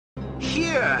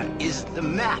Here is the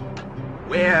map.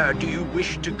 Where do you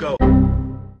wish to go?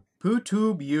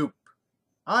 Putub Yoop.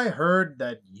 I heard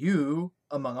that you,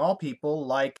 among all people,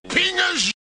 like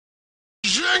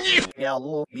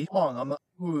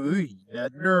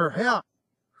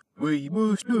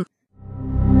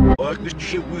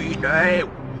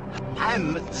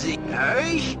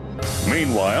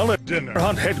Meanwhile, at Dinner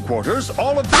Hunt headquarters,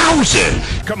 all of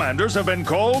the commanders have been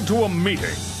called to a meeting.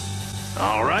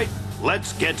 All right,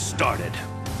 let's get started.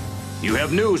 You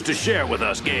have news to share with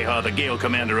us, Geha, the Gale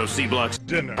Commander of C-Block's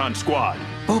Dinner Hunt Squad.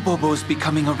 Bobobo's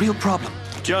becoming a real problem.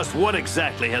 Just what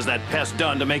exactly has that pest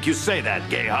done to make you say that,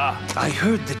 Geha? I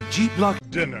heard the G-Block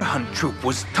Dinner Hunt troop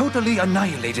was totally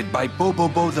annihilated by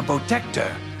Bobobo the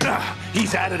Protector.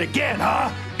 He's at it again,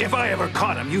 huh? If I ever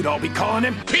caught him, you'd all be calling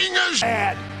him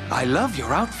Ad. I love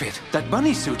your outfit. That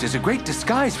bunny suit is a great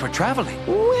disguise for traveling.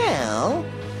 Well...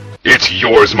 It's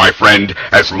yours, my friend,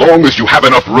 as long as you have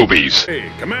enough rubies.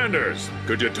 Hey, commanders,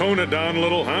 could you tone it down a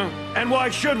little, huh? And why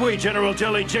should we, General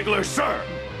Jelly Jiggler, sir?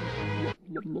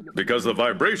 Because the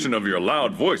vibration of your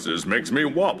loud voices makes me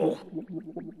wobble.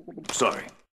 Sorry.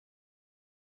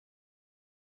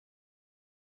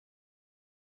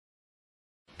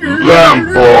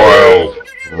 Lamp oil,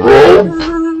 rope,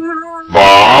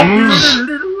 bombs.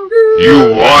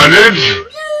 You want it?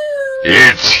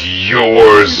 It's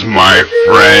yours, my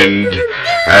friend,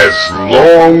 as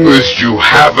long as you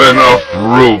have enough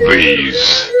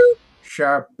rubies.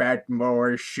 Shop at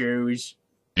more shoes.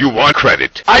 You want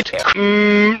credit? I take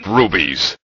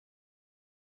rubies.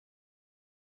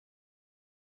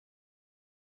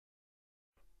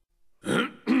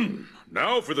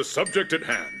 Now for the subject at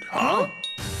hand. Huh?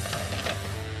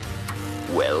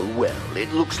 Well,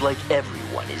 it looks like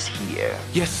everyone is here.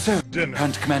 Yes, sir. Dinner.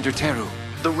 Hunt Commander Teru.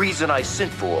 The reason I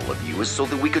sent for all of you is so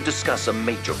that we could discuss a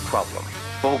major problem.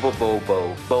 Bobobo.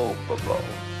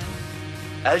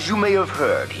 As you may have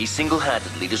heard, he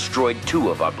single-handedly destroyed 2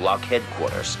 of our block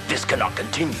headquarters. This cannot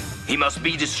continue. He must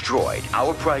be destroyed.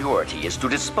 Our priority is to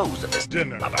dispose of this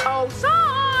Dinner. lover. Oh,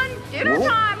 son! Dinner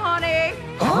time, honey!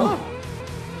 Oh.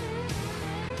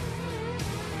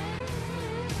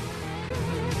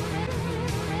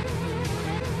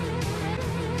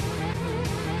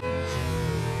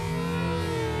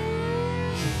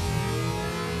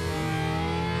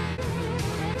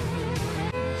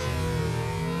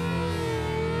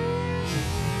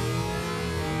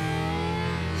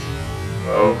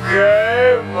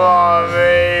 Okay,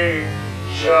 Mommy.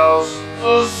 Just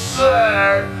a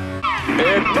sec.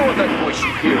 Ignore that voice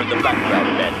you hear in the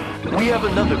background, Ben. We have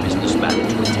another business matter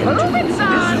to attend to. Move it, This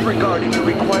son! is regarding the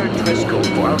required dress code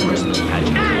for our Christmas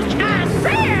pageant. I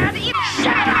said,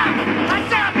 shut up! I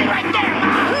said I'll be right there,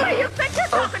 Mom! Who do you think you're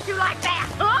talking to like that,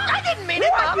 huh? I didn't mean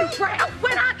it, Mom!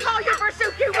 When I call you for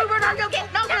soup, you ruin or you'll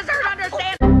get no dessert,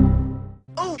 understand?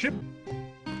 Oh,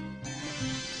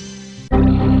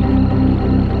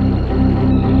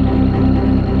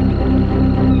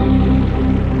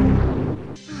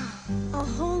 A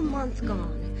whole month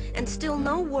gone, and still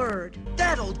no word.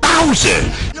 that'll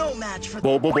no match for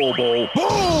Bobobo.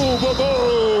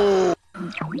 Bobobo.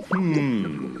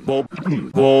 Bob.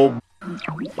 Bob.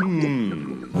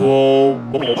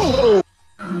 Bobobo.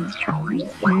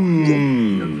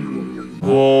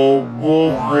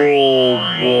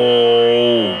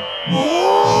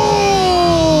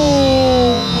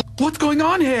 What's going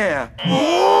on here?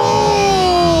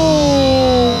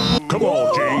 Come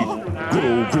on, G.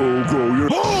 Grow your.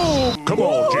 Come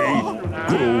on, G.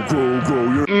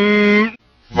 Grow your.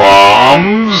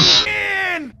 Bombs?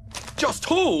 Just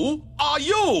who are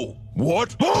you?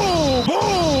 What?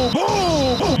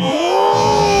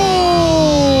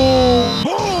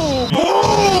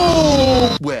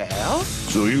 Well?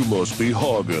 So you must be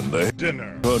Hagen, the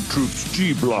Dinner Hunt Troops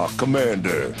G-Block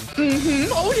Commander.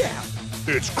 Oh, yeah.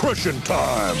 It's crushing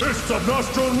time. It's the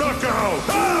Nostro Knockout.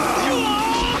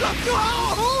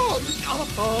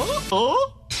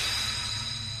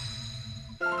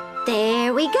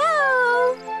 There we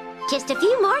go. Just a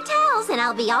few more towels and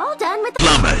I'll be all done with the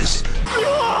Plumbers.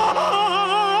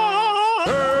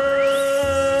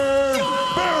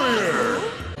 Barrier.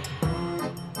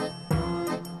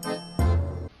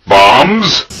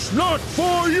 Bombs? Not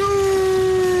for you.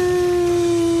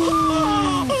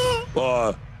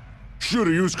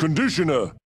 Should've used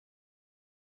conditioner.